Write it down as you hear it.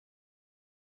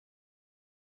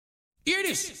Hear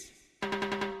this.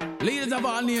 Leaders of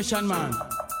all nation, man.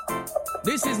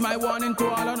 This is my warning to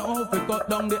all on how to cut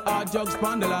down the hard drugs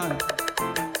on the land.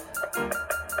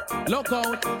 Look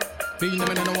out, feel them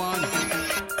in the one.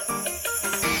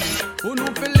 Who know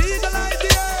fi legalize the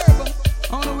herb?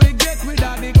 How do we get rid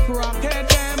of the crackhead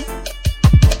them?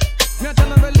 Me a tell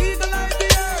them we legalize the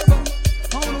herb.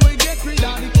 How do we get rid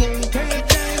of the cocaine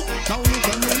them? Now you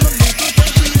can know the little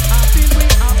thing we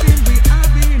have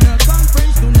been a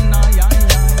conference tonight.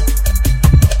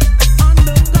 And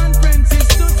the conference is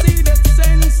to see the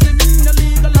sense in the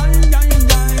legalize.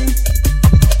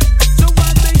 So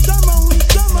I say come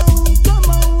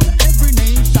on, every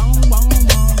nation one.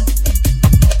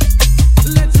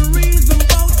 Let's reason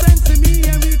about sense in me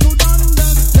and we could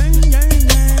understand.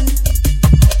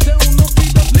 So no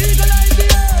people legalize the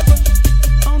herb.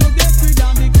 I no get rid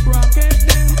of the crackhead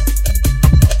them.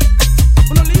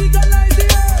 We no legalize the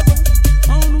herb.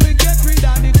 How do we get rid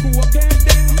of the cocaine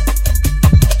them?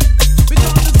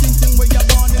 Because the thing where you're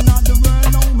born in all the world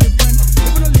now, my friend.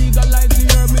 If we no legalize the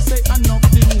herb, me say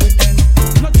nothing will end.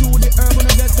 Not through the herb, we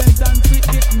no get sentenced to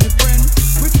it, my friend.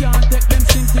 We can't take them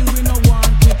thinking we no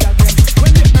want it again.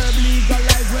 When the herb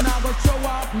legalize, we not go throw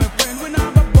off, my friend. We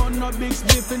not go burn no big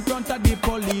spliff in front of the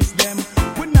police them.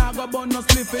 We not go burn no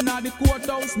spliff in the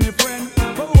courthouse, my friend.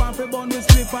 But we want to burn the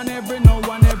spliff on every now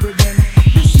and every then.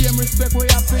 The same respect we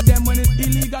have for them when it's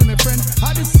illegal, my friend.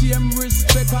 And the same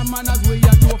respect a man as we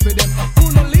have to for them.